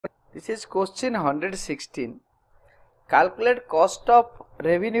This is question 116. Calculate cost of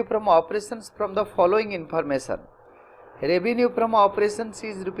revenue from operations from the following information. Revenue from operations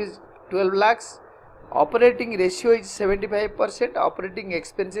is rupees 12 lakhs. Operating ratio is 75%. Operating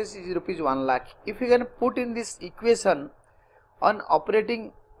expenses is rupees 1 lakh. If you can put in this equation on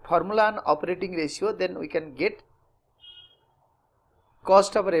operating formula and operating ratio, then we can get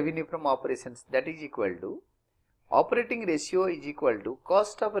cost of revenue from operations, that is equal to operating ratio is equal to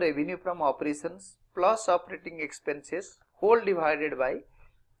cost of revenue from operations plus operating expenses whole divided by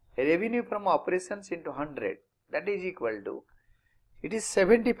revenue from operations into 100, that is equal to, it is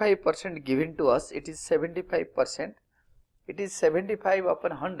 75% given to us, it is 75%, it is 75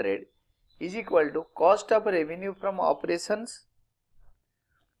 upon 100 is equal to cost of revenue from operations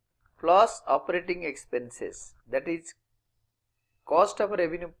plus operating expenses, that is cost of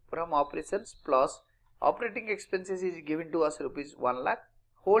revenue from operations plus operating expenses is given to us rupees 1 lakh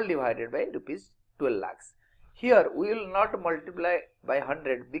whole divided by rupees 12 lakhs. Here we will not multiply by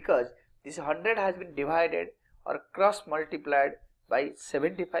 100 because this 100 has been divided or cross multiplied by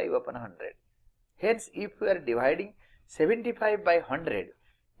 75 upon 100. Hence, if we are dividing 75 by 100,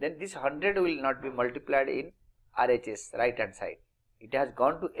 then this 100 will not be multiplied in RHS, right hand side. It has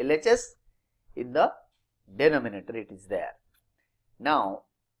gone to LHS, in the denominator it is there. Now,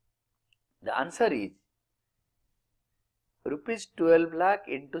 the answer is rupees 12 lakh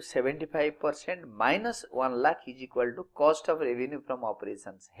into 75% minus 1 lakh is equal to cost of revenue from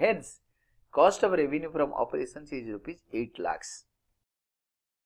operations. Hence, cost of revenue from operations is rupees 8 lakhs.